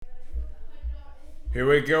Here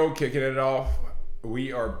we go, kicking it off.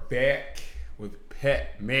 We are back with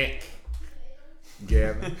Pat Mac.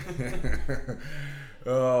 Gavin.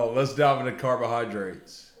 Oh, let's dive into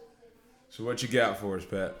carbohydrates. So what you got for us,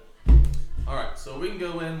 Pat? All right, so we can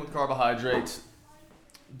go in with carbohydrates.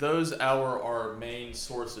 Those are our main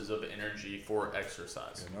sources of energy for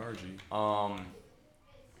exercise. Energy.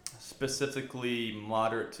 Specifically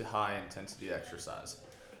moderate to high intensity exercise.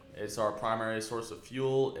 It's our primary source of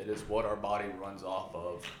fuel. It is what our body runs off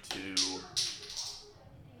of to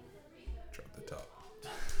Drop the top.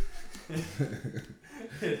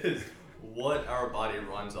 it is what our body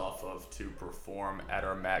runs off of to perform at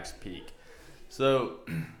our max peak. So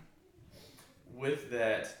with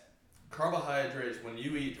that, carbohydrates, when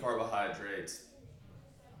you eat carbohydrates,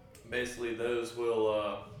 basically those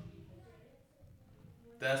will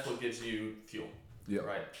that's what gives you fuel. Yep.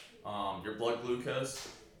 Right. Your blood glucose,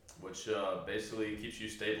 which basically keeps you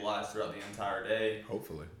stabilized throughout the entire day.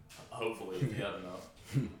 Hopefully. Hopefully, if you have enough.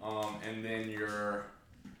 And then your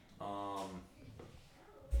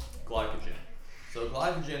glycogen. So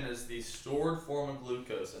glycogen is the stored form of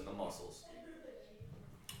glucose in the muscles.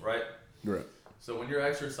 Right? Right. So when you're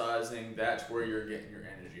exercising, that's where you're getting your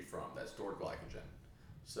energy from, that stored glycogen.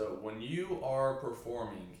 So when you are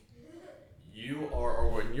performing,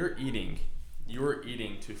 when you're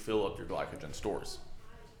eating to fill up your glycogen stores,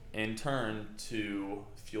 in turn to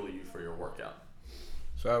fuel you for your workout.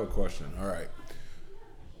 So I have a question. All right.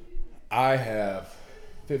 I have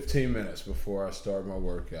 15 minutes before I start my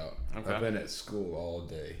workout. Okay. I've been at school all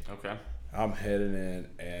day. Okay. I'm heading in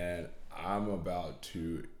and I'm about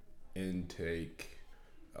to intake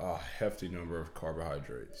a hefty number of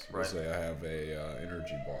carbohydrates. Right. Let's say I have a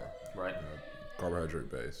energy bar. Right.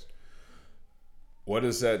 Carbohydrate base. What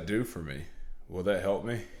does that do for me? Will that help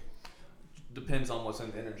me? Depends on what's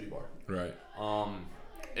in the energy bar. Right.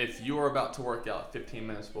 If you are about to work out 15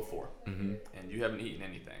 minutes before Mm-hmm. and you haven't eaten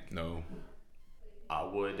anything, No. I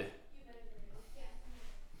would.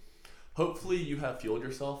 Hopefully, you have fueled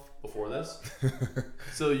yourself before this,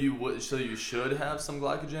 so you should have some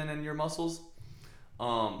glycogen in your muscles.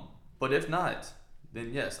 But if not,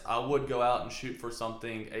 then yes, I would go out and shoot for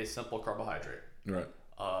a simple carbohydrate, Right.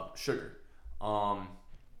 sugar.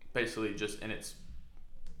 Basically, just in its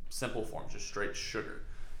simple form, just straight sugar.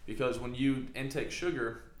 Because when you intake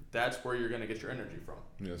sugar, that's where you're going to get your energy from.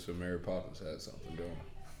 Yeah, so Mary Poppins had something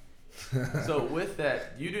going. So with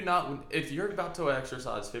that, you do not, if you're about to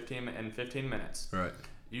exercise 15 minutes, Right.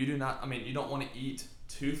 you do not, you don't want to eat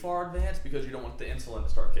too far advanced because you don't want the insulin to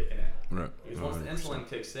start kicking in. Right. Because once the 100%. insulin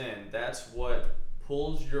kicks in, that's what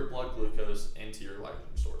pulls your blood glucose into your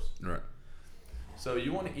glycogen stores. Right. So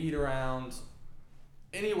you want to eat around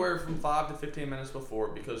anywhere from 5 to 15 minutes before,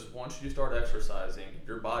 because once you start exercising,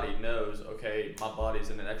 your body knows, okay, my body's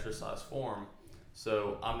in an exercise form,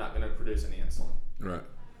 so I'm not going to produce any insulin. Right.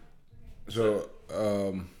 So,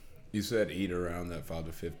 you said eat around that 5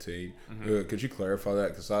 to 15. Mm-hmm. Could you clarify that?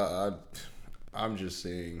 Because I'm just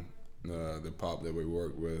seeing the pop that we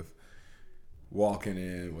work with walking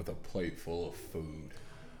in with a plate full of food.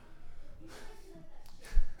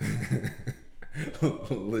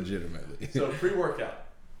 Legitimately. So pre-workout,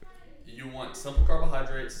 you want simple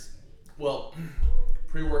carbohydrates. Well,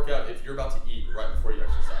 pre-workout, if you're about to eat right before you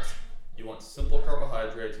exercise, you want simple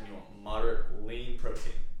carbohydrates and you want moderate lean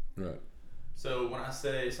protein. Right. So when I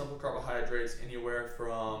say simple carbohydrates, anywhere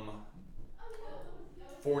from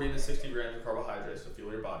 40 to 60 grams of carbohydrates to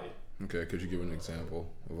fuel your body. Okay. Could you give an example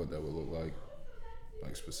of what that would look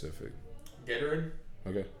like specific? Gatorade.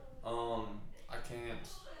 Okay. I can't.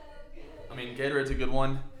 Gatorade's a good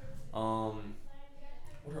one.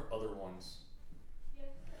 What are other ones?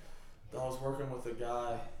 I was working with a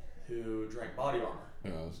guy who drank Body Armor.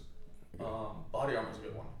 Yeah. Body Armor's a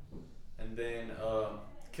good one. And then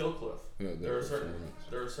Kill Cliff. Yeah, There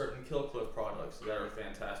are certain Kill Cliff products that are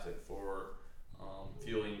fantastic for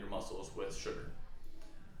fueling your muscles with sugar.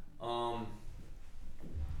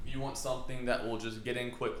 You want something that will just get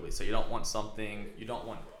in quickly. So you don't want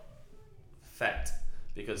fat,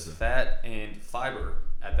 because fat and fiber,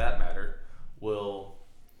 at that matter, will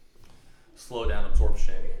slow down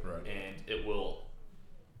absorption. Right. And it will,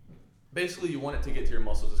 basically you want it to get to your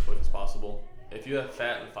muscles as quick as possible. If you have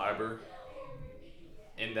fat and fiber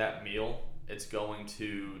in that meal, it's going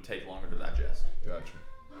to take longer to digest. Gotcha.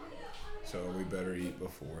 So we better eat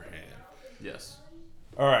beforehand. Yes.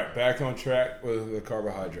 All right, back on track with the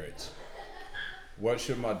carbohydrates. What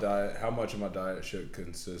should my diet? How much of my diet should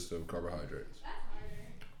consist of carbohydrates?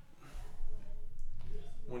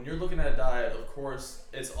 When you're looking at a diet, of course,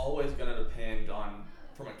 it's always going to depend on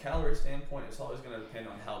from a calorie standpoint, it's always going to depend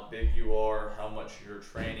on how big you are, how much you're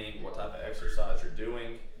training, what type of exercise you're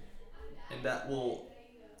doing, and that will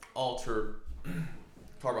alter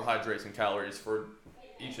carbohydrates and calories for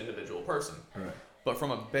each individual person. Right. But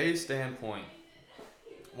from a base standpoint,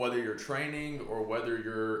 whether you're training or whether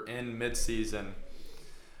you're in mid-season,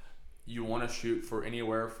 you want to shoot for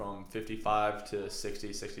anywhere from 55 to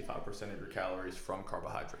 65% of your calories from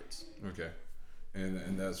carbohydrates. Okay.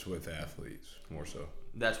 And that's with athletes more so.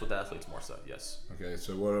 That's with athletes more so, yes. Okay,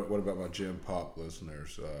 so what about my Gym Pop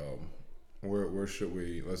listeners? Where should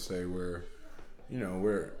we? Let's say we're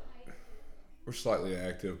slightly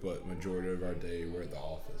active, but majority of our day we're at the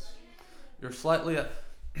office. You're slightly.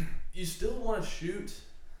 You still want to shoot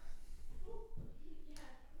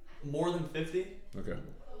more than 50. Okay.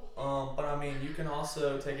 But I mean, you can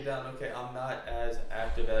also take it down. Okay, I'm not as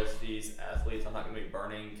active as these athletes. I'm not going to be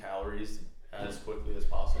burning calories as quickly as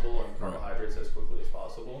possible and carbohydrates as quickly as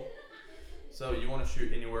possible. So you want to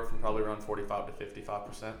shoot anywhere from probably around 45 to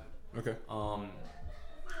 55%. Okay.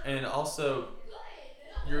 And also,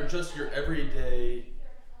 you're just your everyday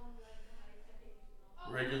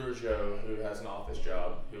regular Joe who has an office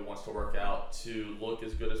job who wants to work out to look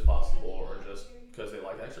as good as possible, or just because they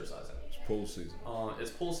like exercising. It's pool season.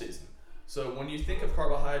 It's pool season. So when you think of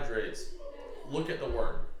carbohydrates, look at the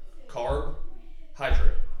word carb,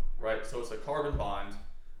 hydrate, right? So it's a carbon bond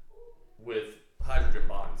with hydrogen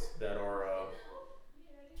bonds that are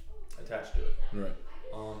attached to it. Right.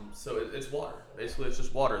 So it's water. Basically, it's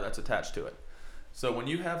just water that's attached to it. So when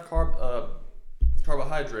you have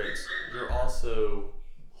carbohydrates, you're also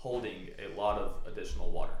holding a lot of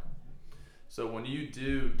additional water. So when you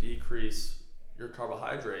do decrease your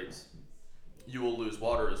carbohydrates, you will lose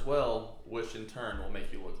water as well, which in turn will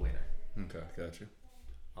make you look leaner. Okay, got you.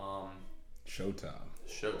 Showtime.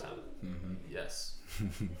 Mm-hmm. Yes.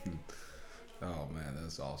 Oh man,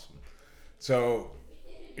 that's awesome. So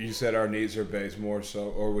you said our needs are based more so,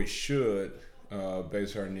 or we should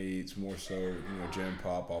base our needs more so, Gym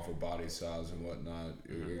Pop off of body size and whatnot.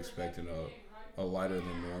 You're expecting a lighter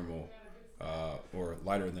than normal, or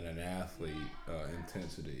lighter than an athlete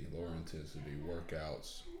intensity, lower intensity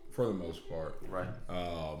workouts for the most part. Right.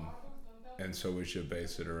 And so we should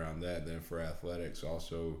base it around that. Then for athletics,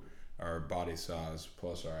 also our body size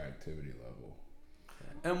plus our activity level.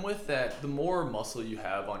 And with that, the more muscle you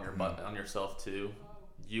have on your on yourself too,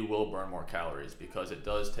 you will burn more calories, because it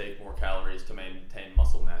does take more calories to maintain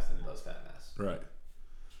muscle mass than it does fat mass. Right.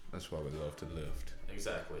 That's why we love to lift.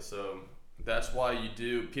 Exactly. So that's why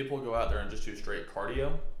people go out there and just do straight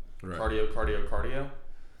cardio. Right. Cardio.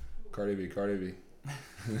 Cardi B.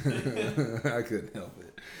 I couldn't help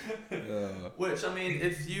it. Which, I mean,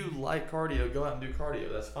 if you like cardio, go out and do cardio.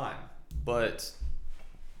 That's fine. But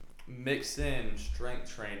mix in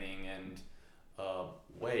strength training and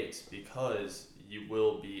weights, because you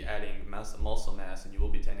will be adding muscle mass, and you will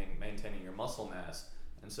be maintaining your muscle mass.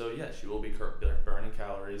 And so, yes, you will be burning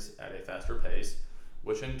calories at a faster pace,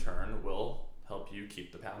 which in turn will help you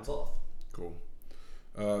keep the pounds off. Cool.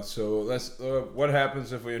 So let's. What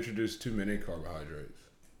happens if we introduce too many carbohydrates?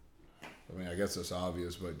 I mean, I guess it's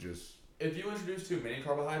obvious, but just if you introduce too many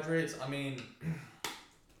carbohydrates, I mean,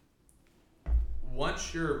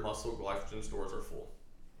 once your muscle glycogen stores are full,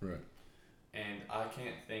 right? And I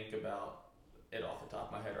can't think about it off the top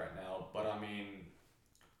of my head right now, but I mean,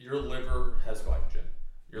 your liver has glycogen.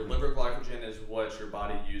 Your liver glycogen is what your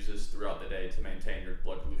body uses throughout the day to maintain your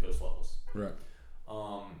blood glucose levels. Right.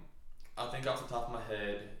 I think off the top of my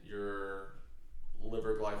head, your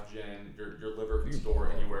liver glycogen, your liver can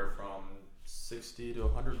store anywhere from 60 to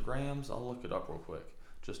 100 grams. I'll look it up real quick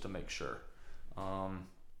just to make sure.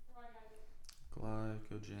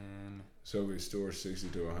 Glycogen. So we store 60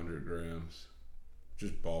 to 100 grams.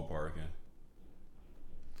 Just ballparking.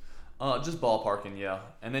 Just ballparking, yeah.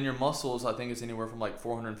 And then your muscles, I think, is anywhere from like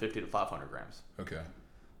 450 to 500 grams. Okay.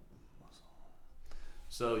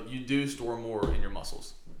 So you do store more in your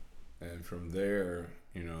muscles. And from there,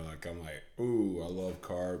 like I'm like, ooh, I love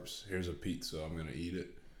carbs. Here's a pizza. I'm going to eat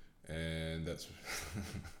it. And that's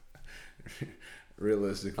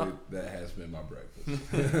realistically, that has been my breakfast.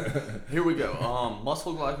 Here we go.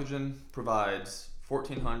 Muscle glycogen provides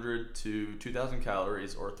 1,400 to 2,000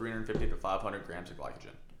 calories, or 350 to 500 grams of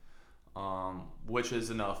glycogen, which is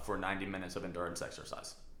enough for 90 minutes of endurance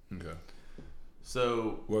exercise. Okay.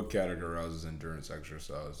 So what categorizes endurance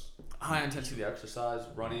exercise? High intensity exercise,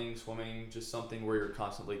 running, swimming, just something where you're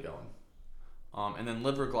constantly going. And then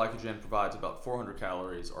liver glycogen provides about 400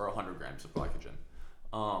 calories, or 100 grams of glycogen.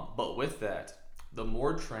 But with that, the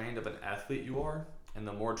more trained of an athlete you are, and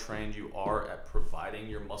the more trained you are at providing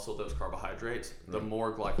your muscle those carbohydrates, the Right.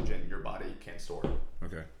 more glycogen your body can store.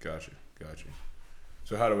 Okay, gotcha.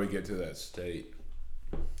 So how do we get to that state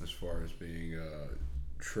as far as being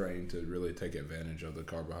trained to really take advantage of the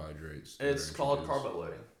carbohydrates? It's called carbo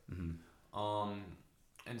loading. Mm-hmm.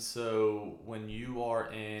 And so when you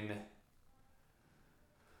are in,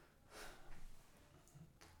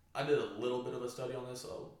 I did a little bit of a study on this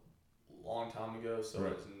a long time ago, so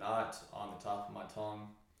Right. it's not on the top of my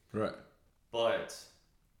tongue. Right. But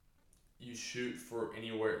you shoot for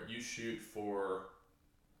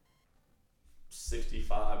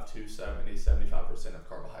 65 to 75% of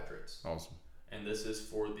carbohydrates. Awesome. And this is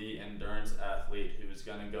for the endurance athlete who's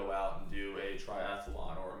going to go out and do a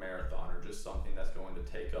triathlon or a marathon or just something that's going to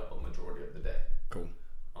take up a majority of the day. Cool.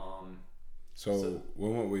 So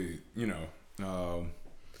when would we,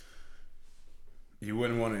 you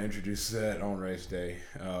wouldn't want to introduce that on race day.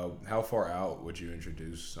 How far out would you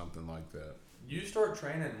introduce something like that? You start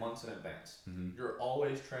training months in advance. Mm-hmm. You're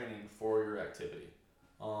always training for your activity.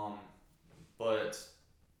 But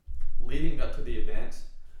leading up to the event,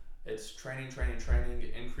 it's training,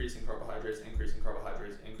 increasing carbohydrates.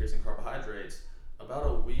 About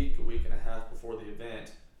a week and a half before the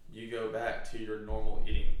event, you go back to your normal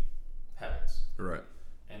eating habits. Right.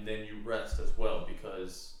 And then you rest as well,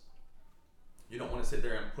 because you don't want to sit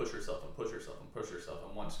there and push yourself.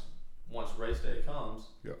 And once race day comes,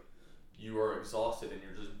 Yep. you are exhausted and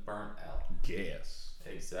you're just burnt out. Yes.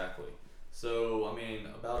 Exactly. So, I mean,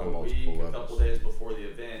 about On a multiple week, levels. a couple days before the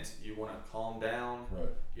event, you want to calm down. Right.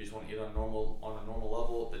 You just want to eat on a normal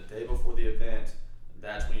level. The day before the event,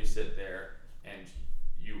 that's when you sit there and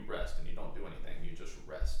you rest and you don't do anything. You just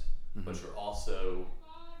rest. Mm-hmm. But you're also,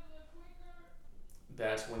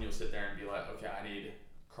 that's when you'll sit there and be like, okay, I need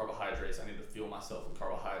carbohydrates. I need to fuel myself with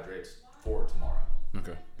carbohydrates for tomorrow.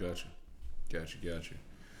 Okay. Gotcha.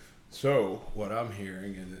 So what I'm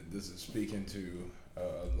hearing, and this is speaking to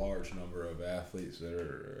a large number of athletes that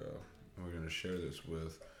we're going to share this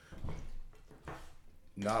with.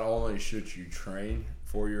 Not only should you train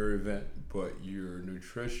for your event, but your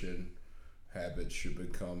nutrition habits should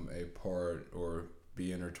become a part or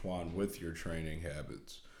be intertwined with your training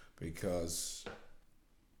habits. Because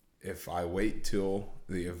if I wait till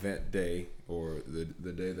the event day or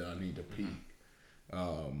the day that I need to peak,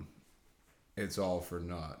 it's all for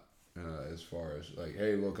naught. As far as like,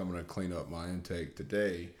 hey, look, I'm going to clean up my intake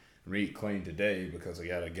today and eat clean today because I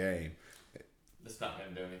got a game. It's not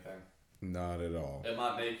going to do anything. Not at all. It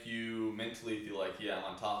might make you mentally feel like, yeah, I'm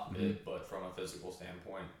on top of it, but from a physical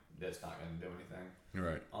standpoint, that's not going to do anything.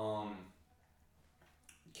 Right.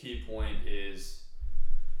 Key point is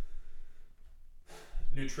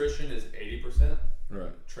nutrition is 80%.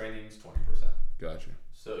 Right. Training's 20%. Gotcha.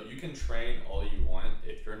 So you can train all you want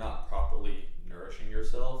if you're not properly nourishing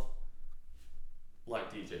yourself.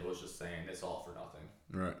 Like DJ was just saying, it's all for nothing.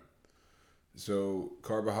 Right. So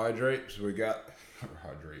carbohydrates, we got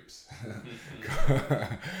carbohydrates.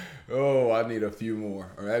 Oh, I need a few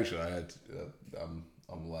more. Or actually,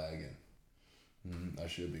 I'm lagging. I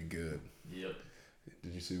should be good. Yep.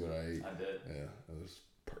 Did you see what I ate? I did. Yeah, it was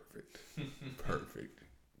perfect.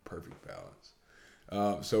 Perfect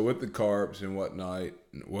balance. So with the carbs and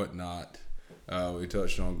whatnot, we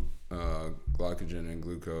touched on glycogen and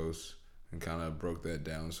glucose and kind of broke that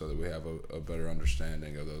down so that we have a better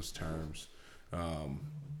understanding of those terms.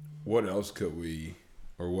 What else could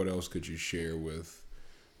you share with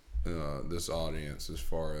this audience as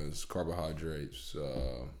far as carbohydrates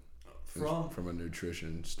from a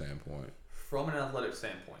nutrition standpoint? From an athletic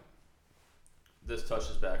standpoint, this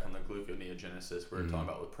touches back on the gluconeogenesis we were talking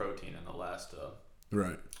about with protein in the last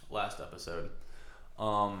episode.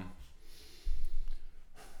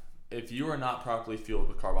 If you are not properly fueled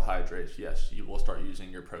with carbohydrates, yes, you will start using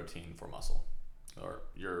your protein for muscle, or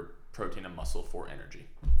your protein and muscle for energy.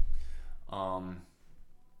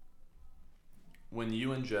 When you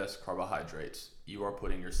ingest carbohydrates, you are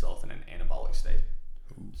putting yourself in an anabolic state.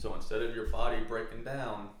 Ooh. So instead of your body breaking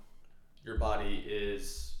down, your body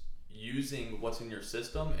is using what's in your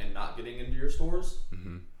system and not getting into your stores,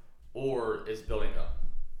 or is building up.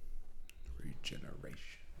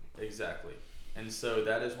 Regeneration. Exactly. And so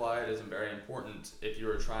that is why it is very important if you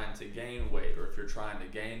are trying to gain weight or if you're trying to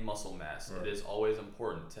gain muscle mass, It is always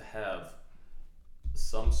important to have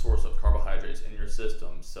some source of carbohydrates in your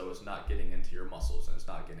system so it's not getting into your muscles and it's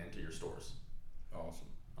not getting into your stores. Awesome.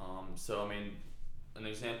 So, I mean, an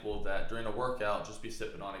example of that, during a workout, just be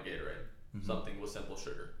sipping on a Gatorade, something with simple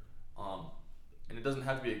sugar. And it doesn't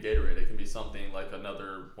have to be a Gatorade. It can be something like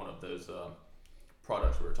another one of those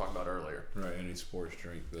products we were talking about earlier. Right, any sports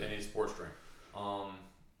drink. Any sports drink.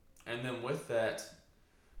 And then with that,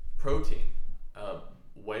 protein,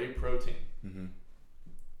 whey protein. Mm-hmm.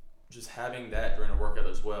 Just having that during a workout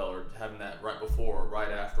as well, or having that right before or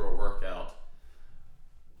right after a workout,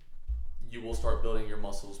 you will start building your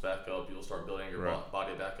muscles back up. You will start building your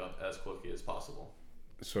body back up as quickly as possible.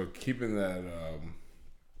 So keeping that,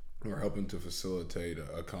 or helping to facilitate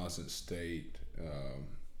a constant state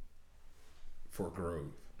for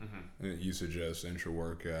growth. Mm-hmm. And you suggest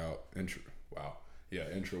intra-workout,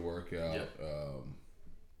 Yep.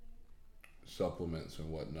 Supplements and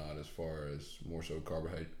whatnot, as far as more so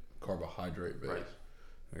carbohydrate based. Right.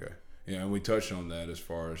 Okay. Yeah, and we touched on that as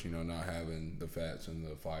far as, not having the fats and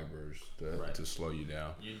the fibers to slow you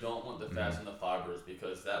down. You don't want the fats and the fibers,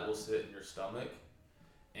 because that will sit in your stomach.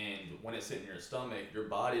 And when it's sitting in your stomach, your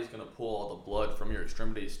body is going to pull all the blood from your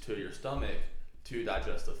extremities to your stomach to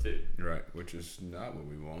digest the food. Right, which is not what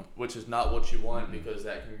we want. Which is not what you want, because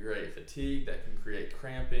that can create fatigue, that can create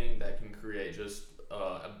cramping, that can create just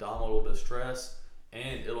abdominal distress,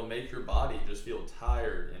 and it'll make your body just feel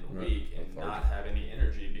tired and weak and not have any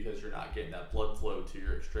energy, because you're not getting that blood flow to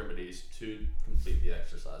your extremities to complete the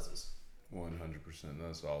exercises. 100%.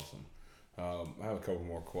 That's awesome. I have a couple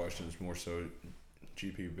more questions, more so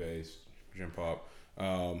GP based, Gym Pop.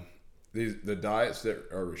 The diets that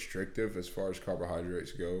are restrictive as far as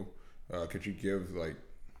carbohydrates go, could you give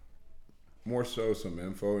more so some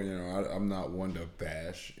info? I'm not one to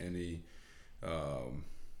bash any.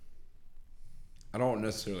 I don't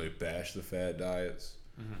necessarily bash the fad diets,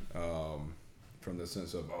 from the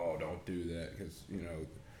sense of, don't do that, because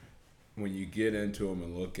when you get into them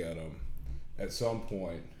and look at them, at some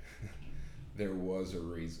point there was a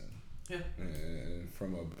reason. Yeah. And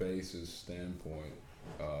from a basis standpoint,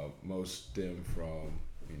 most stem from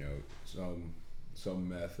some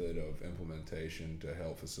method of implementation to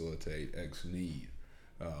help facilitate X need,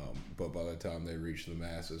 but by the time they reach the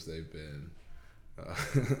masses, they've been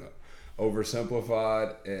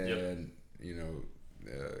oversimplified, and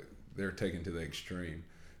they're taken to the extreme.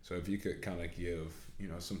 So if you could kind of give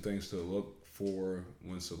some things to look for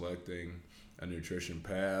when selecting a nutrition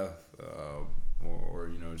path,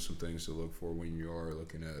 or some things to look for when you are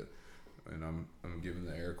looking at, and I'm giving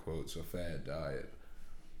the air quotes, a fad diet.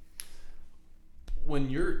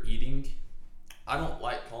 When you're eating, I don't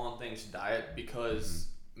like calling things diet, because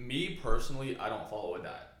me personally, I don't follow a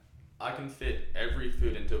diet. I can fit every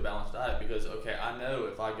food into a balanced diet, because I know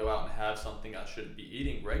if I go out and have something I should be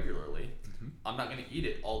eating regularly, I'm not going to eat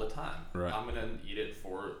it all the time. Right. I'm going to eat it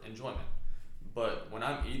for enjoyment. But when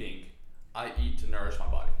I'm eating, I eat to nourish my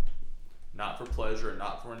body. Not for pleasure,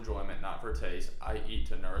 not for enjoyment, not for taste. I eat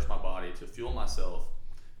to nourish my body, to fuel myself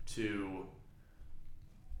for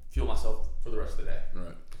the rest of the day.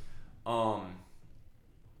 Right.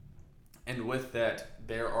 And with that,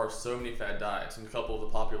 there are so many fad diets, and a couple of the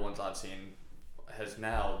popular ones I've seen has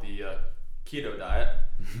now the keto diet,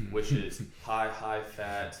 which is high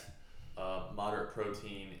fat, moderate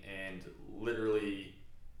protein, and literally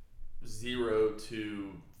 0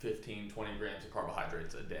 to 15, 20 grams of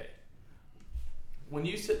carbohydrates a day. When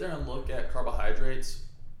you sit there and look at carbohydrates,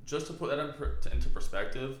 just to put that into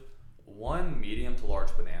perspective, one medium to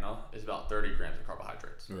large banana is about 30 grams of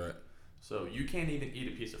carbohydrates. Right. So you can't even eat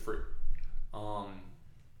a piece of fruit.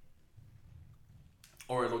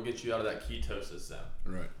 Or it'll get you out of that ketosis zone.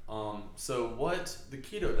 Right. So what the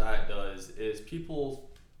keto diet does is, people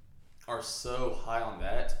are so high on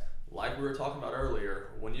that, like we were talking about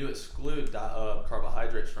earlier, when you exclude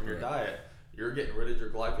carbohydrates from your diet, you're getting rid of your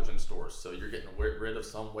glycogen stores, so you're getting rid of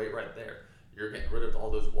some weight right there. You're getting rid of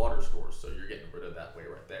all those water stores, so you're getting rid of that weight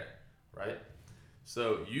right there, right?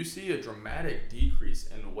 So you see a dramatic decrease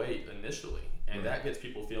in weight initially, and that gets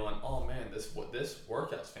people feeling, oh man, this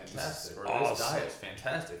workout's fantastic, or this diet's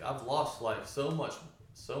fantastic. I've lost so much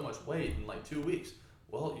weight in 2 weeks.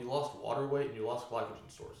 Well, you lost water weight and you lost glycogen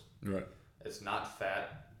stores. Right. It's not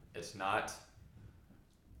fat. It's not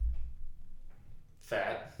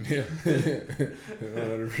fat. Yeah.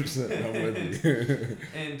 100%. I'm with you.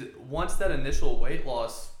 And once that initial weight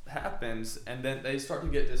loss happens, and then they start to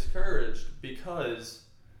get discouraged, because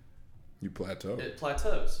you plateau. It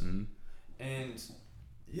plateaus. Mm-hmm. And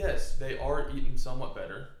yes, they are eating somewhat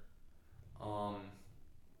better.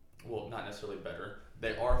 Well, not necessarily better.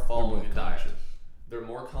 They are following a diet. They're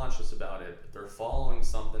more conscious about it. They're following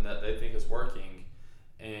something that they think is working,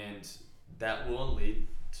 and that will lead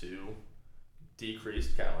to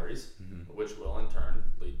decreased calories, which will in turn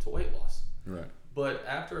lead to weight loss. Right. But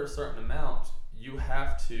after a certain amount, you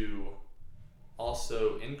have to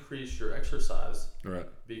also increase your exercise. Right.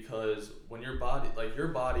 Because when your body,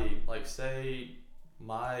 say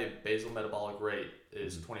my basal metabolic rate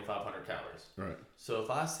is 2,500 calories. Right. So if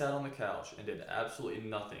I sat on the couch and did absolutely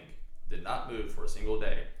nothing, did not move for a single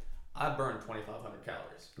day, I burned 2,500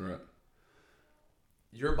 calories. Right.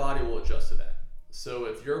 Your body will adjust to that. So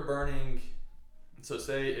if you're burning, so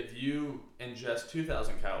say if you ingest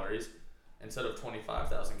 2,000 calories instead of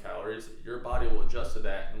 25,000 calories, your body will adjust to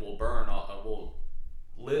that and will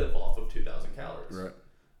live off of 2,000 calories. Right.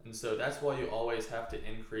 And so that's why you always have to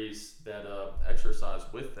increase that exercise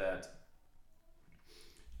with that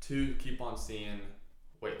to keep on seeing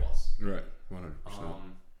weight loss. Right. 100%.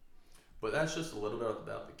 But that's just a little bit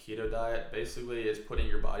about the keto diet. Basically, it's putting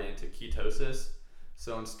your body into ketosis.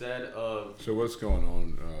 So instead of... So what's going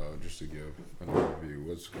on, just to give an overview,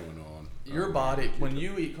 what's going on? Your body, when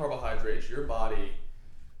you eat carbohydrates, your body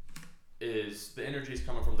the energy is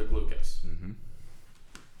coming from the glucose. Mm-hmm.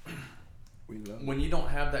 When you don't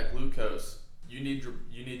have that glucose, you need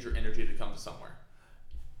your energy to come to somewhere.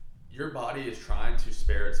 Your body is trying to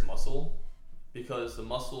spare its muscle because the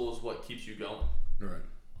muscle is what keeps you going. Right.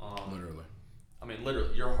 Literally. I mean,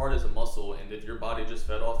 literally, your heart is a muscle, and if your body just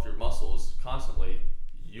fed off your muscles constantly,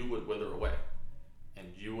 you would wither away,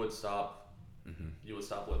 and you would stop. Mm-hmm. You would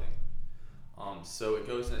stop living. So it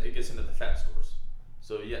gets into the fat stores.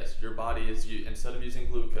 So yes, your body is instead of using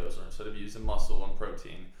glucose or instead of using muscle and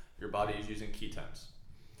protein, your body is using ketones.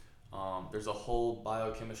 There's a whole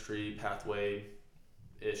biochemistry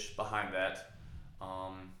pathway-ish behind that.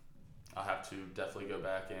 I have to definitely go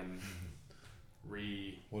back and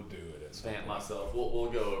We'll do it. Vent myself. We'll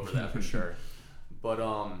go over that for sure. But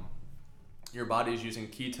your body is using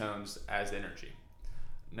ketones as energy.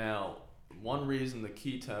 Now, one reason the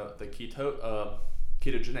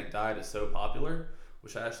ketogenic diet is so popular,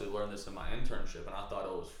 which I actually learned this in my internship, and I thought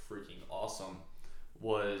it was freaking awesome,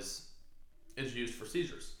 is used for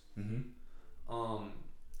seizures. Mm-hmm.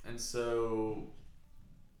 And so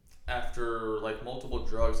after like multiple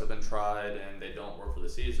drugs have been tried and they don't work for the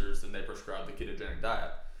seizures, then they prescribe the ketogenic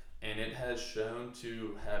diet, and it has shown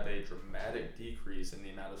to have a dramatic decrease in the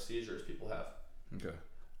amount of seizures people have. Okay.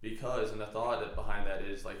 Because, and the thought behind that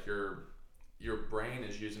is like your brain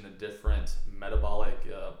is using a different metabolic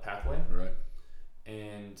pathway. Right.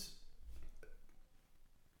 And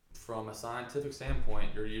from a scientific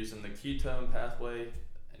standpoint, you're using the ketone pathway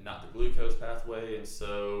and not the glucose pathway, and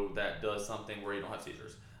so that does something where you don't have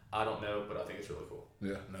seizures. I don't know, but I think it's really cool.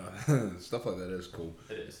 Yeah, no, stuff like that is cool.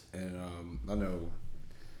 It is. And I know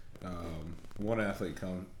one athlete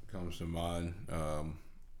comes to mind.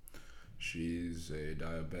 She's a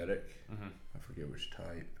diabetic. Mm-hmm. I forget which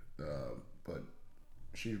type, but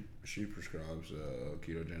she prescribes a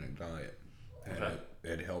ketogenic diet, and Okay.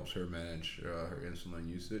 it helps her manage her insulin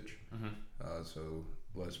usage. Mm-hmm. So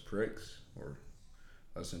less pricks or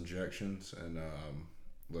less injections and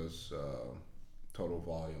less total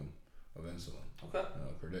volume of insulin Okay.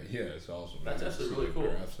 per day. Yeah, it's awesome. That's I actually see really the cool.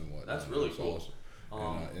 graphs and whatnot. That's really It's cool.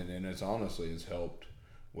 awesome. And it's honestly, it's helped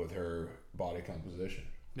with her body composition.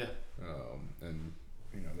 Yeah. And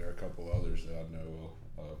there are a couple others that I know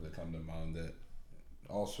of that come to mind that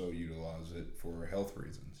also utilize it for health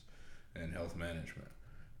reasons and health management.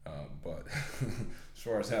 But as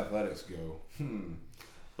far as athletics go,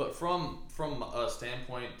 But from a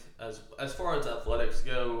standpoint as far as athletics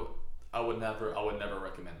go, I would never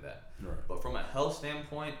recommend that. right. But from a health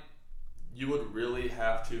standpoint, you would really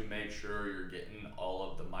have to make sure you're getting all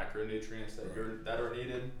of the micronutrients that are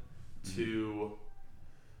needed to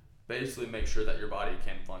basically make sure that your body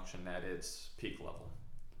can function at its peak level.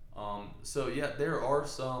 So yeah, there are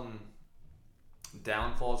some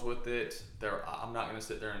downfalls with it. I'm not going to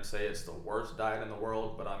sit there and say it's the worst diet in the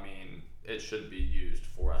world, but I mean, it should be used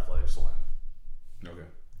for athletics alone. Okay,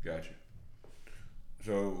 gotcha.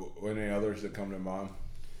 So, any others that come to mind?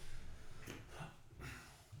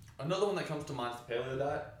 Another one that comes to mind is the paleo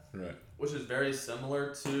diet, Right. which is very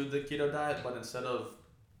similar to the keto diet, but instead of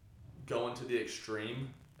going to the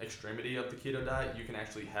extremity of the keto diet, you can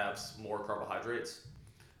actually have more carbohydrates.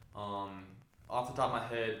 Off the top of my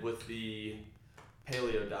head, with the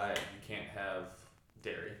paleo diet, you can't have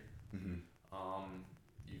dairy. Mm-hmm.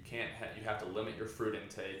 You have to limit your fruit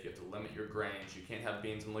intake. You have to limit your grains. You can't have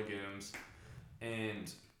beans and legumes.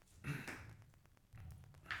 And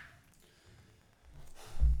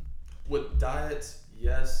with diets,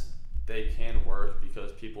 yes, they can work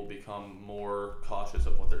because people become more cautious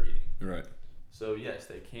of what they're eating. Right. So yes,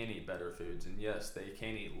 they can eat better foods, and yes, they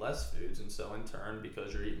can eat less foods, and so in turn,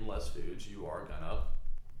 because you're eating less foods, you are gonna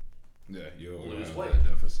You'll lose have weight. that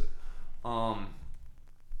deficit.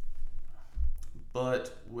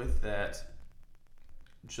 But with that,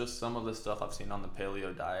 just some of the stuff I've seen on the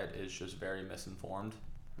paleo diet is just very misinformed.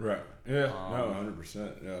 Right. Yeah. No.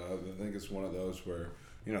 100%. Yeah. I think it's one of those where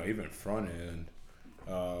even front end.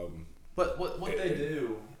 But what they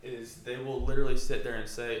do is they will literally sit there and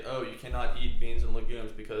say, "Oh, you cannot eat beans and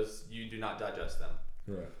legumes because you do not digest them."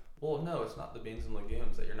 Right. Well, no, it's not the beans and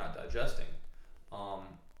legumes that you're not digesting.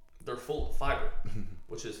 They're full of fiber,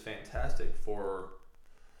 which is fantastic for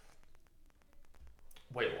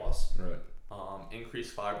weight loss. Right.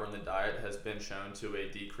 Increased fiber in the diet has been shown to a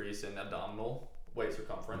decrease in abdominal waist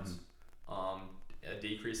circumference, a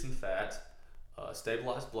decrease in fat,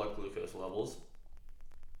 stabilized blood glucose levels,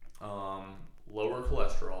 lower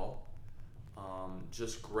cholesterol,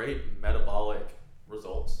 just great metabolic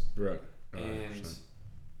results. Right. 100%. And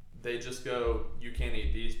they just go, you can't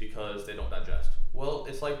eat these because they don't digest. Well,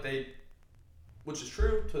 it's like which is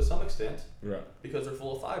true to some extent, right? Because they're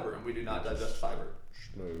full of fiber, and we do not digest fiber.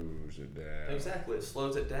 Slows it down. Exactly, it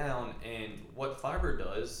slows it down, and what fiber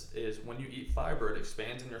does is when you eat fiber, it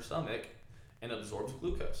expands in your stomach and absorbs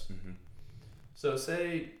glucose. So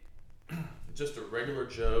say just a regular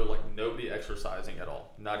Joe, like nobody exercising at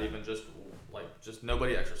all, not even just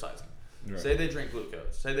nobody exercising. Right. Say they drink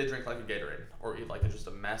glucose, say they drink like a Gatorade, or eat like just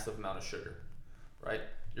a massive amount of sugar, right?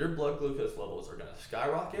 Your blood glucose levels are gonna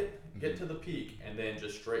skyrocket, get to the peak, and then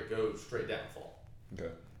just go straight downfall.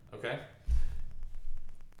 Okay?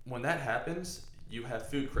 When that happens, you have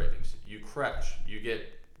food cravings. You crash. You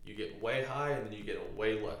get way high, and then you get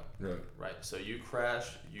way low. Right? So you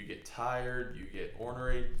crash, you get tired, you get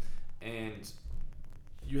ornery, and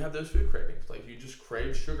you have those food cravings. Like you just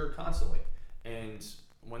crave sugar constantly. And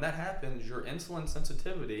when that happens, your insulin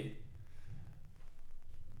sensitivity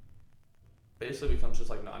basically becomes just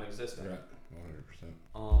like non-existent. Right,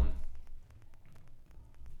 100%.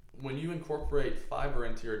 When you incorporate fiber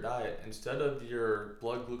into your diet, instead of your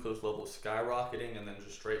blood glucose levels skyrocketing and then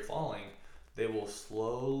just straight falling, they will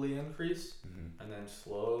slowly increase and then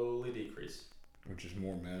slowly decrease. Which is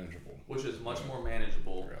more manageable. Which is much more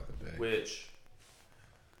manageable. Throughout the day. Which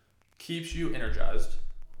keeps you energized,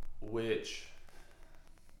 which...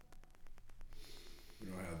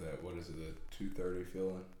 You don't have that, what is it, the 2:30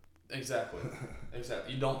 feeling? Exactly.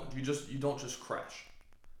 You don't just crash.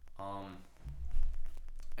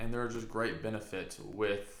 And there are just great benefits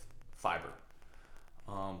with fiber.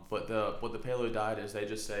 But what the paleo diet is, they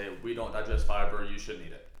just say, we don't digest fiber, you shouldn't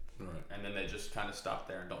eat it. Right. And then they just kind of stop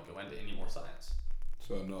there and don't go into any more science.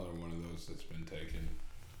 So another one of those that's been taken.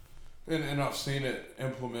 And I've seen it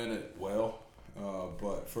implemented well,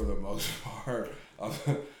 but for the most part,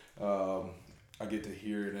 I get to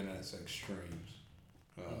hear it in its extremes,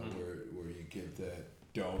 where you get that,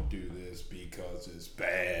 don't do this because it's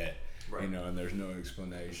bad, right. And there's no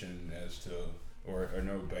explanation as to, or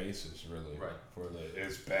no basis really, right. for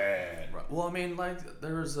it's bad. Right. Well, I mean, like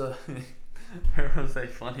there was a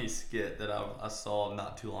funny skit that I saw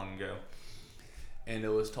not too long ago, and it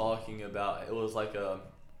was talking about, it was like a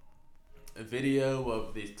video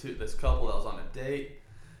of this couple that was on a date,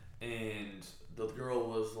 and the girl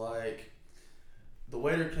was like, the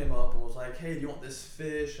waiter came up and was like, hey, do you want this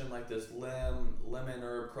fish and like this lemon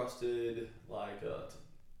herb crusted like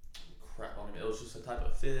crap on it. It was just a type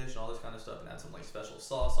of fish and all this kind of stuff, and had some like special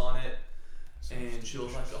sauce on it. And she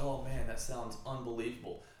was like, oh man, that sounds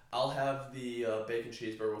unbelievable. I'll have the bacon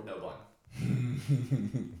cheeseburger with no bun.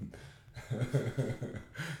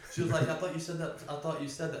 She was like, I thought you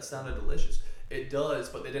said that sounded delicious. It does,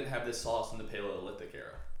 but they didn't have this sauce in the Paleolithic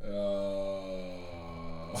era.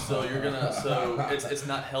 So it's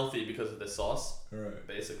not healthy because of this sauce, right?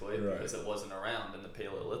 Basically, right. Because it wasn't around in the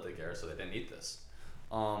Paleolithic era, so they didn't eat this.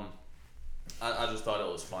 I just thought it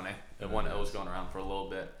was funny. It was going around for a little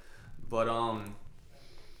bit, but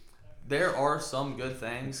there are some good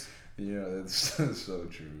things. Yeah, that's so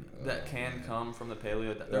true. That can come from the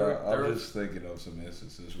paleo. I'm just thinking of some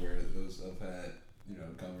instances where I've had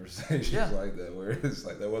conversations like that where it's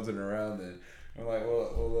like that wasn't around then. I'm like,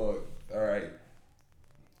 well, look, all right,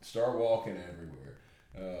 start walking everywhere,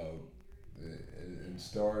 and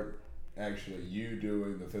start actually you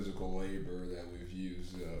doing the physical labor that we've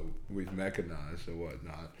used, we've mechanized and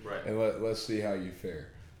whatnot, right? And let's see how you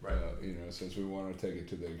fare, right? Since we want to take it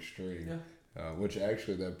to the extreme, which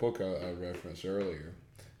actually that book I referenced earlier,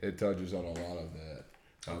 it touches on a lot of that,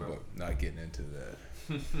 but not getting into that.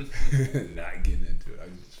 Not getting into it. I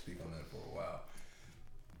can speak on that for a while.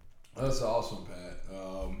 That's awesome, Pat.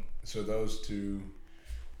 So those two,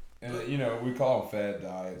 and we call them fad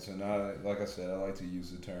diets, and like I said, I like to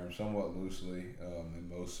use the term somewhat loosely in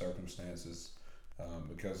most circumstances,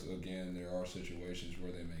 because again, there are situations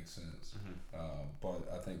where they make sense. But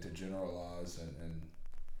I think to generalize and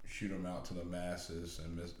shoot them out to the masses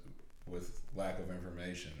and with lack of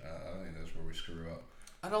information, I think that's where we screw up.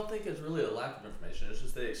 I don't think it's really a lack of information. It's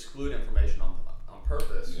just they exclude information on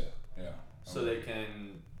purpose. Yeah. So they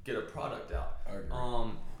can get a product out. I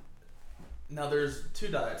agree. Now there's 2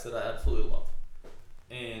 diets that I absolutely love,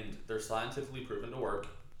 and they're scientifically proven to work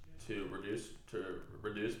to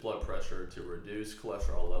reduce blood pressure, to reduce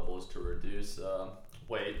cholesterol levels, to reduce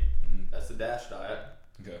weight. Mm-hmm. That's the DASH diet,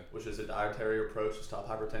 Okay. which is a dietary approach to stop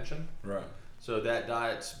hypertension. Right. So that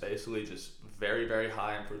diet's basically just very, very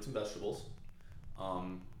high in fruits and vegetables,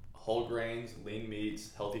 whole grains, lean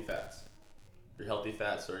meats, healthy fats. Your healthy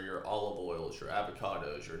fats are your olive oils, your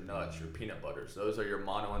avocados, your nuts, your peanut butters. Those are your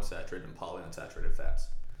monounsaturated and polyunsaturated fats.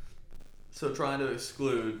 So trying to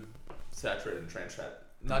exclude saturated and trans fat.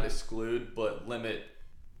 Not exclude, but limit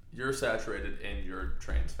your saturated and your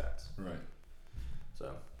trans fats. Right.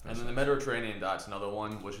 So, and then the Mediterranean diet's another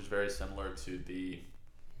one, which is very similar to the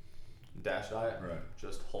DASH diet. Right.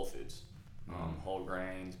 Just whole foods. Whole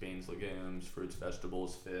grains, beans, legumes, fruits,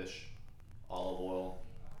 vegetables, fish, olive oil.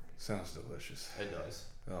 Sounds delicious. It does.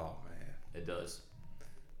 Oh man. It does.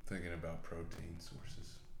 Thinking about protein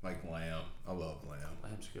sources like lamb. I love lamb.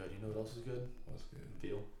 Lamb's good. You know what else is good? What's good?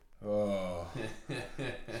 Veal. Oh,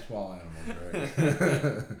 small animals,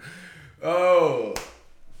 right? Oh,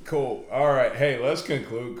 cool. All right. Hey, let's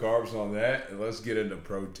conclude carbs on that, and let's get into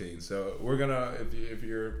protein. So we're gonna, if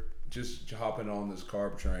you're just hopping on this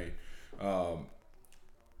carb train,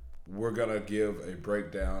 we're gonna give a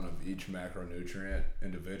breakdown of each macronutrient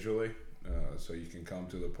individually, so you can come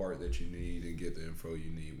to the part that you need and get the info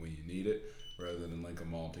you need when you need it, rather than link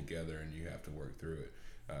them all together and you have to work through it.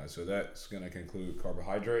 So that's going to conclude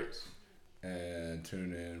carbohydrates, and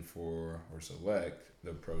tune in for or select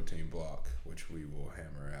the protein block, which we will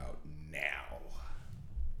hammer out now.